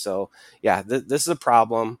defensively. So yeah, this is a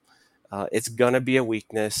problem. It's going to be a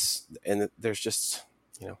weakness, and there's just,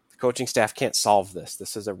 the coaching staff can't solve this.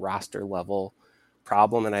 This is a roster level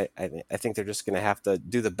problem, and I think they're just going to have to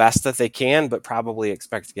do the best that they can, but probably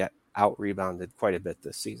expect to get out rebounded quite a bit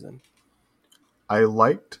this season. I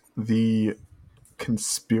liked the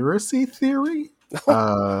conspiracy theory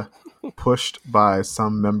pushed by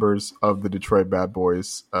some members of the Detroit Bad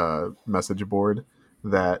Boys message board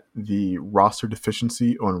that the roster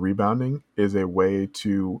deficiency on rebounding is a way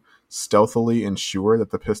to stealthily ensure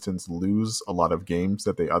that the Pistons lose a lot of games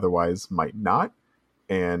that they otherwise might not,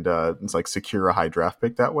 and it's like secure a high draft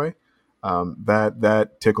pick that way. That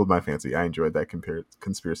tickled my fancy. I enjoyed that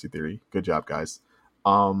conspiracy theory. Good job, guys.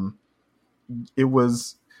 It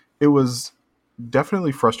was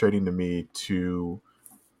definitely frustrating to me to,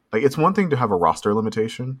 like, it's one thing to have a roster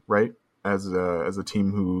limitation, right? As a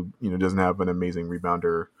team who, doesn't have an amazing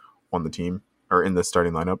rebounder on the team or in the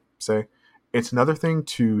starting lineup, say. It's another thing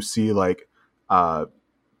to see, like,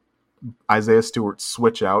 Isaiah Stewart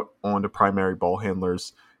switch out onto primary ball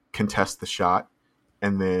handlers, contest the shot,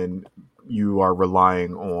 and then you are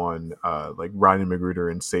relying on like Ryan Magruder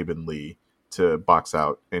and Saban Lee to box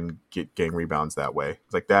out and get gang rebounds that way.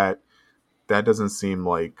 It's like that doesn't seem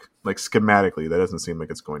like schematically, that doesn't seem like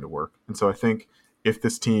it's going to work. And so I think if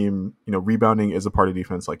this team, rebounding is a part of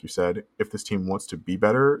defense, like you said, if this team wants to be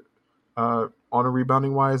better on a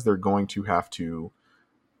rebounding wise, they're going to have to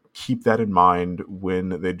keep that in mind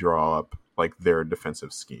when they draw up like their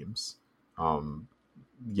defensive schemes.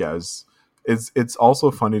 Yes. It's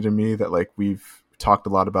also funny to me that, like, we've talked a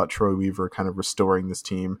lot about Troy Weaver kind of restoring this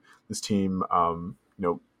team,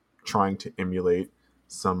 trying to emulate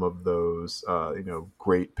some of those,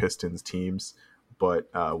 great Pistons teams. But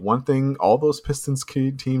one thing all those Pistons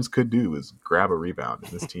teams could do is grab a rebound,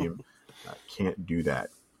 and this team can't do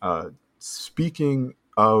that. Speaking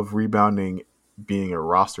of rebounding being a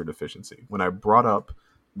roster deficiency, when I brought up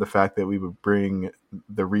the fact that we would bring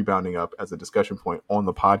the rebounding up as a discussion point on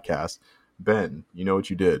the podcast, Ben, you know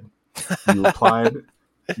what you did? You replied.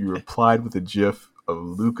 You replied with a GIF of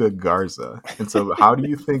Luka Garza. And so, how do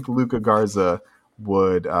you think Luka Garza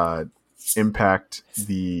would impact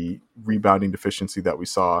the rebounding deficiency that we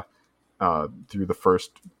saw through the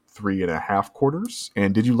first 3.5 quarters?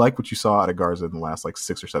 And did you like what you saw out of Garza in the last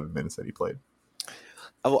 6 or 7 minutes that he played?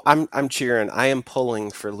 Oh, I'm cheering. I am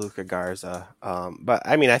pulling for Luka Garza. But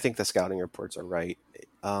I mean, I think the scouting reports are right.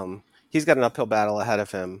 He's got an uphill battle ahead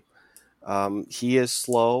of him. He is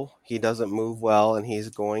slow. He doesn't move well, and he's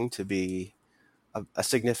going to be a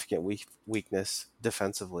significant weakness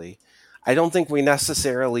defensively. I don't think we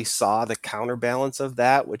necessarily saw the counterbalance of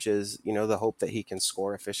that, which is, the hope that he can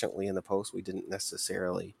score efficiently in the post. We didn't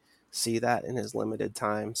necessarily see that in his limited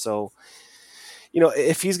time. So,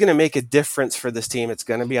 if he's going to make a difference for this team, it's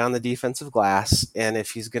going to be on the defensive glass. And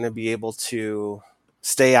if he's going to be able to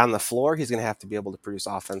stay on the floor, he's going to have to be able to produce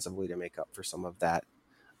offensively to make up for some of that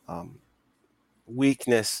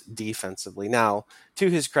weakness defensively. Now, to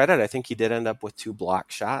his credit, I think he did end up with 2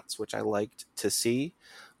 block shots, which I liked to see.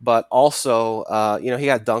 But also, he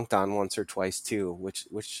got dunked on once or twice too,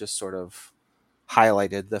 which just sort of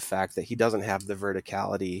highlighted the fact that he doesn't have the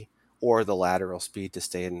verticality or the lateral speed to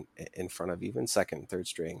stay in front of even second and third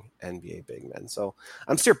string NBA big men. So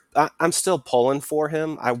I'm still pulling for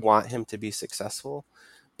him. I want him to be successful.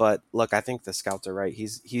 But look, I think the scouts are right.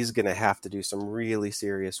 He's going to have to do some really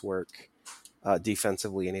serious work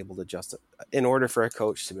defensively and able to in order for a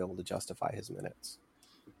coach to be able to justify his minutes.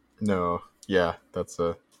 No, yeah, that's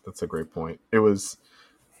a great point. It was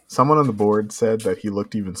someone on the board said that he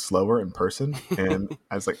looked even slower in person, and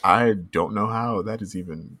I was like, I don't know how that is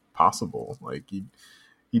even possible.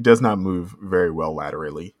 He does not move very well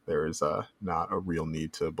laterally. There is not a real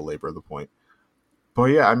need to belabor the point.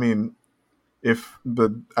 But yeah, I mean,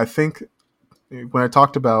 I think when I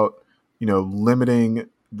talked about limiting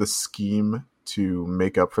the scheme to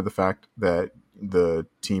make up for the fact that the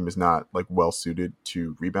team is not well suited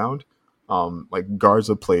to rebound,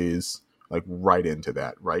 Garza plays right into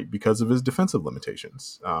that, right? Because of his defensive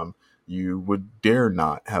limitations. You would dare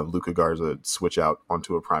not have Luka Garza switch out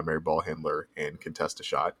onto a primary ball handler and contest a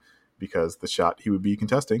shot, because the shot he would be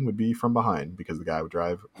contesting would be from behind, because the guy would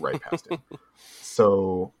drive right past him.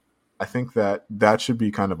 So I think that should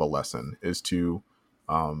be kind of a lesson, is to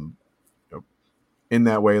in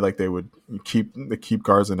that way, they would keep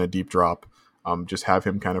Garza in a deep drop, just have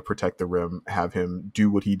him kind of protect the rim, have him do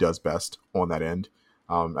what he does best on that end.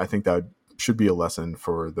 I think that should be a lesson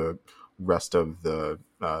for the rest of the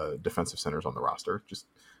defensive centers on the roster. Just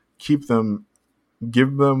put them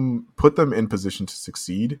in position to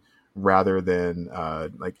succeed, rather than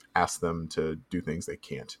ask them to do things they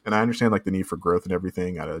can't. And I understand the need for growth and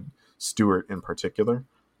everything out of Stewart in particular,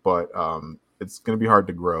 but it's going to be hard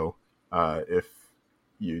to grow if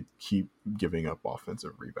you keep giving up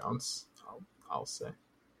offensive rebounds, I'll say.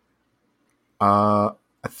 I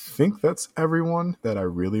think that's everyone that I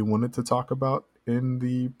really wanted to talk about in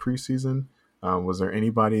the preseason. Was there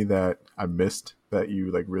anybody that I missed that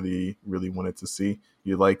you really, really wanted to see?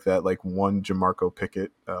 You like that one Jamarco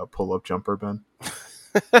Pickett pull-up jumper, Ben?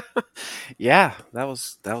 Yeah, that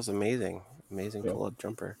was amazing. Amazing pull-up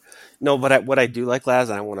jumper. No, but what I do like, Laz,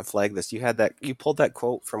 and I want to flag this. You pulled that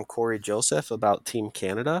quote from Corey Joseph about Team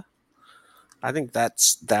Canada. I think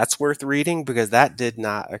that's worth reading, because that did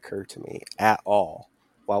not occur to me at all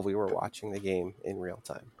while we were watching the game in real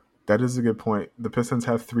time. That is a good point. The Pistons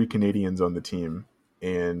have 3 Canadians on the team,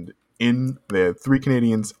 and they have 3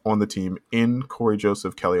 Canadians on the team in Corey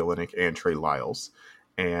Joseph, Kelly Olynyk, and Trey Lyles.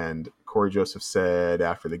 And Corey Joseph said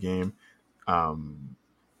after the game,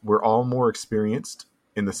 we're all more experienced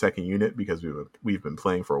in the second unit because we've been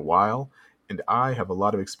playing for a while, and I have a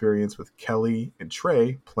lot of experience with Kelly and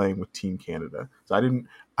Trey playing with Team Canada. So I didn't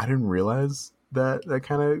realize that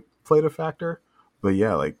kind of played a factor. But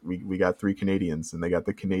yeah, we got 3 Canadians, and they got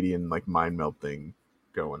the Canadian mind meld thing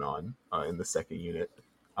going on in the second unit.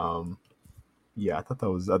 Yeah, I thought that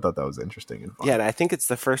was interesting and fun. Yeah, and I think it's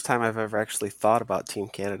the first time I've ever actually thought about Team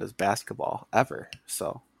Canada's basketball ever.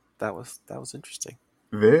 So that was interesting.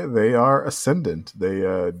 They are ascendant. They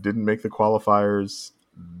didn't make the qualifiers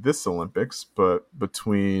this Olympics, but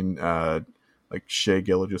between Shai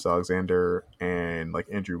Gilgeous-Alexander and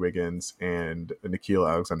Andrew Wiggins and Nickeil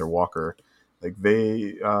Alexander-Walker,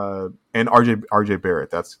 they and RJ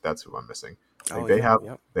Barrett. That's who I'm missing. Oh Like yeah,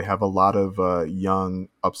 yep. they have a lot of young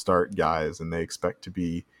upstart guys, and they expect to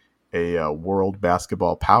be a world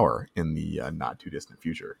basketball power in the not too distant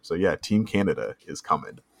future. So yeah, Team Canada is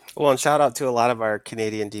coming. Well, and shout out to a lot of our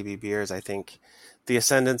Canadian DBBers. I think the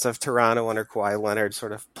ascendance of Toronto under Kawhi Leonard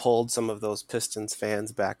sort of pulled some of those Pistons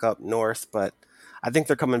fans back up north, but I think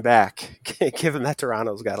they're coming back, given that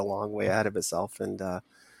Toronto's got a long way ahead of itself, and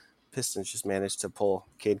Pistons just managed to pull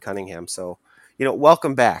Cade Cunningham. So,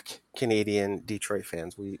 welcome back, Canadian Detroit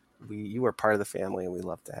fans. You are part of the family, and we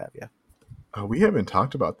love to have you. We haven't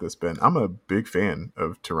talked about this, Ben. I'm a big fan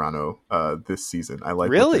of Toronto this season. I like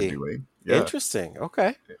what they're Really doing. Yeah, interesting.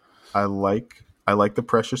 Okay. I like the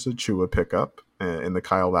Precious Achua pickup in the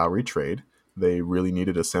Kyle Lowry trade. They really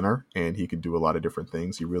needed a center, and he could do a lot of different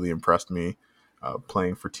things. He really impressed me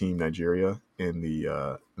playing for Team Nigeria in the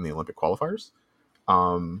Olympic qualifiers.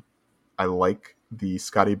 Um, I like the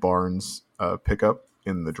Scotty Barnes pickup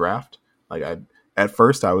in the draft. At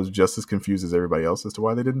first I was just as confused as everybody else as to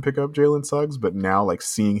why they didn't pick up Jalen Suggs, but now like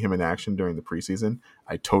seeing him in action during the preseason,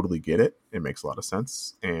 I totally get it. It makes a lot of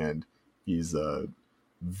sense, and he's a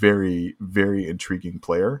very very intriguing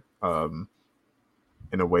player.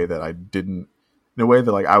 In a way that I didn't, in a way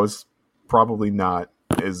that like I was probably not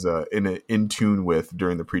as in tune with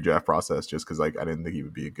during the pre-draft process, just because like I didn't think he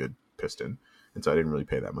would be a good Piston, and so I didn't really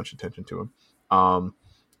pay that much attention to him.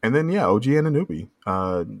 And then yeah, OG Anunoby,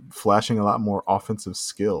 flashing a lot more offensive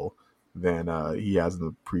skill than he has in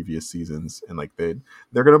the previous seasons, and like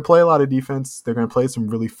they're gonna play a lot of defense. They're gonna play some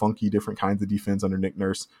really funky different kinds of defense under Nick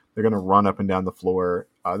Nurse. They're gonna run up and down the floor.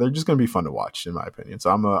 They're just gonna be fun to watch, in my opinion. So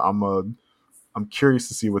I'm curious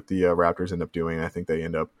to see what the Raptors end up doing. I think they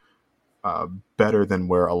end up better than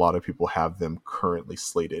where a lot of people have them currently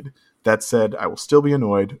slated. That said, I will still be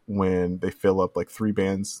annoyed when they fill up like three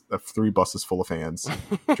buses full of fans,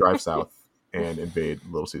 drive south, and invade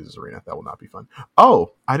Little Caesars Arena. That will not be fun.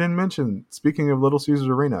 Oh, I didn't mention, speaking of Little Caesars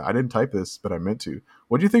Arena, I didn't type this, but I meant to.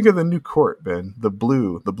 What do you think of the new court, Ben? The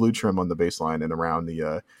blue trim on the baseline and around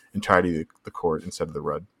the entirety of the court instead of the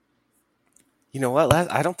red. You know what?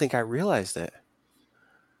 I don't think I realized it.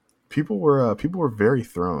 People were very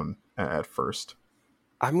thrown at first.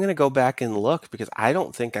 I'm gonna go back and look because I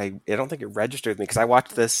don't think it registered me because I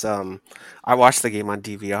watched this I watched the game on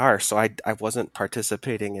DVR, so I wasn't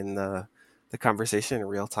participating in the conversation in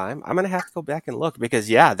real time. I'm gonna have to go back and look because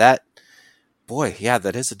that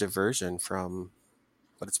is a diversion from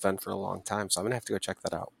what it's been for a long time. So I'm gonna have to go check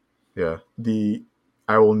that out. Yeah.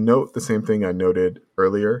 I will note the same thing I noted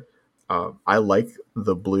earlier. I like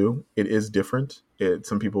the blue. It is different.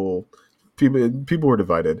 Some people were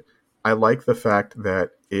divided. I like the fact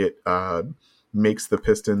that it makes the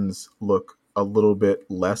Pistons look a little bit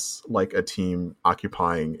less like a team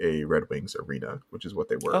occupying a Red Wings arena, which is what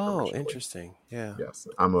they were Oh, originally. interesting. Yeah. Yes,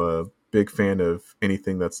 I'm a big fan of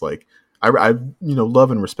anything that's like I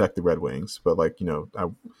love and respect the Red Wings, but like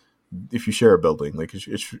if you share a building, like it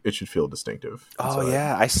should feel distinctive. And Oh so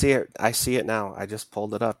yeah, I see it. I see it now. I just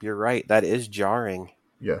pulled it up. You're right. That is jarring.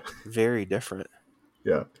 yeah, Very different.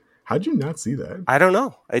 yeah. How'd you not see that? I don't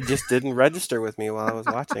know. It just didn't register with me while I was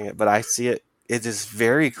watching it, but I see it. It is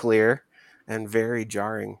very clear and very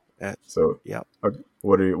jarring. So, Yep.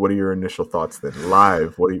 what are your initial thoughts then?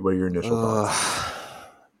 Live, what are your initial thoughts?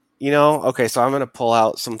 Okay, so I'm going to pull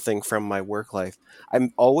out something from my work life.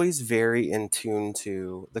 I'm always very in tune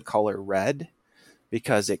to the color red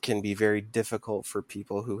because it can be very difficult for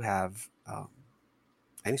people who have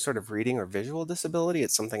any sort of reading or visual disability.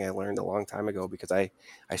 It's something I learned a long time ago because I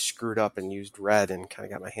screwed up and used red and kind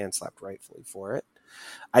of got my hand slapped rightfully for it.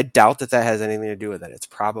 I doubt that has anything to do with it. It's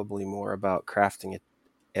probably more about crafting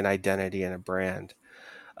an identity and a brand.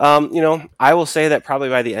 I will say that probably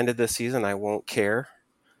by the end of this season, I won't care,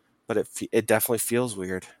 but it definitely feels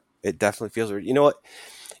weird. It definitely feels weird. You know what?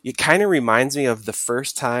 It kind of reminds me of the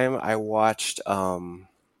first time I watched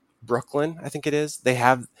Brooklyn, I think it is. They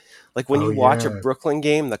have, like, when Oh you watch a yeah, Brooklyn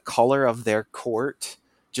game, the color of their court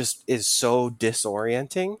just is so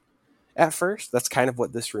disorienting at first. That's kind of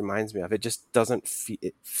what this reminds me of. It just doesn't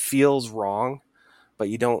it feels wrong, but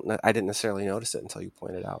I didn't necessarily notice it until you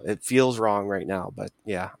pointed out. It feels wrong right now, but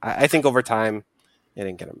yeah, I think over time it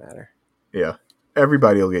ain't gonna matter. yeah.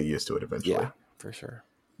 Everybody will get used to it Yeah, eventually. for sure.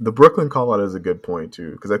 The Brooklyn call out is a good point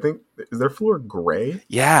too, because I think is their floor gray?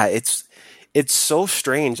 Yeah, it's so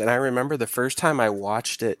strange. And I remember the first time I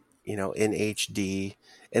watched it, in HD,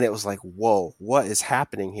 and it was like, whoa, what is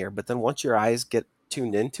happening here? But then once your eyes get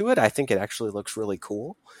tuned into it, I think it actually looks really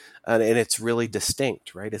cool, and it's really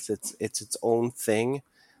distinct, right? It's its own thing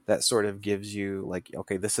that sort of gives you like,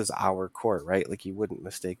 okay, this is our court, right? Like you wouldn't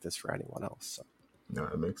mistake this for anyone else. So. No,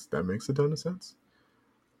 that makes a ton of sense.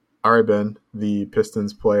 All right, Ben. The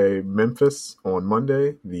Pistons play Memphis on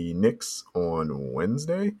Monday, the Knicks on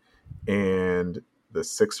Wednesday, and the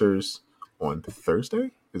Sixers on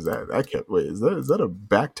Thursday. Is that I can't wait? Is that a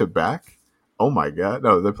back to back? Oh my god!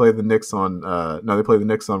 No, they play the Knicks on. No, they play the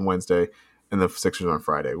Knicks on Wednesday, and the Sixers on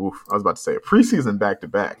Friday. Oof, I was about to say a preseason back to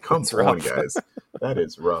back. Come It's on, rough. guys, that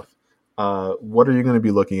is rough. What are you going to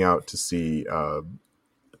be looking out to see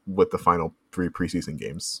with the final 3 preseason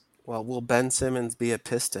games? Well, will Ben Simmons be a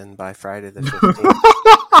Piston by Friday the 15th?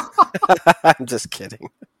 I'm just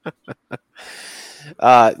kidding.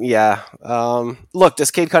 Yeah. Look,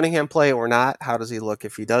 does Cade Cunningham play or not? How does he look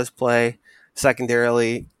if he does play?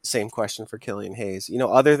 Secondarily, same question for Killian Hayes.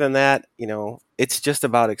 Other than that, it's just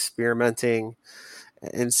about experimenting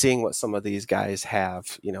and seeing what some of these guys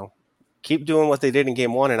have. Keep doing what they did in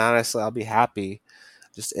game 1, and honestly, I'll be happy.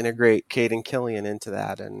 Just integrate Cade and Killian into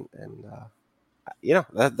that, and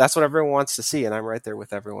that's what everyone wants to see, and I'm right there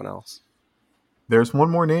with everyone else. There's one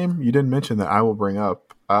more name you didn't mention that I will bring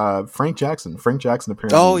up. Frank Jackson. Frank Jackson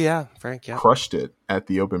apparently Frank, yeah. crushed it at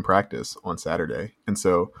the open practice on Saturday. And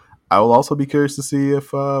so I will also be curious to see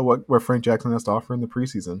if what Frank Jackson has to offer in the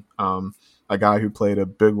preseason. A guy who played a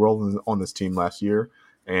big role on this team last year,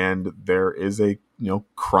 and there is a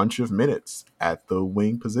crunch of minutes at the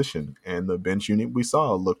wing position, and the bench unit we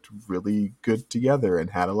saw looked really good together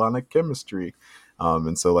and had a lot of chemistry.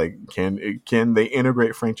 And so, can they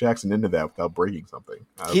integrate Frank Jackson into that without breaking something?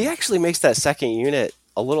 He actually makes that second unit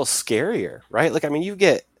a little scarier, right?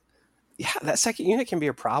 That second unit can be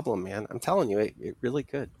a problem, man. I'm telling you, it really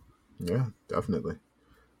could. Yeah, definitely.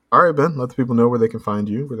 All right, Ben, let the people know where they can find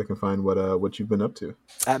you, where they can find what you've been up to.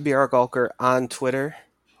 At BR Gulker on Twitter.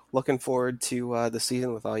 Looking forward to the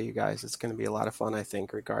season with all you guys. It's going to be a lot of fun, I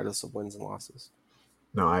think, regardless of wins and losses.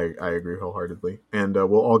 No, I agree wholeheartedly. And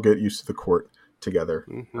we'll all get used to the court together.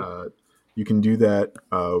 Mm-hmm. You can do that.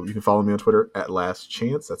 You can follow me on Twitter at Last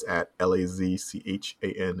Chance. That's at LAZCHANCE.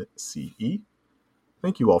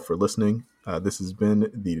 Thank you all for listening. This has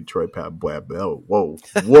been the Detroit Pad Blab. Oh, whoa.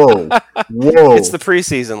 It's the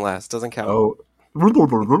preseason, last. Doesn't count. Oh,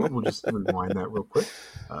 we'll just rewind that real quick.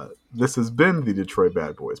 This has been the Detroit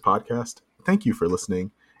Bad Boys podcast. Thank you for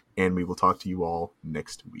listening, and we will talk to you all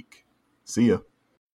next week. See ya.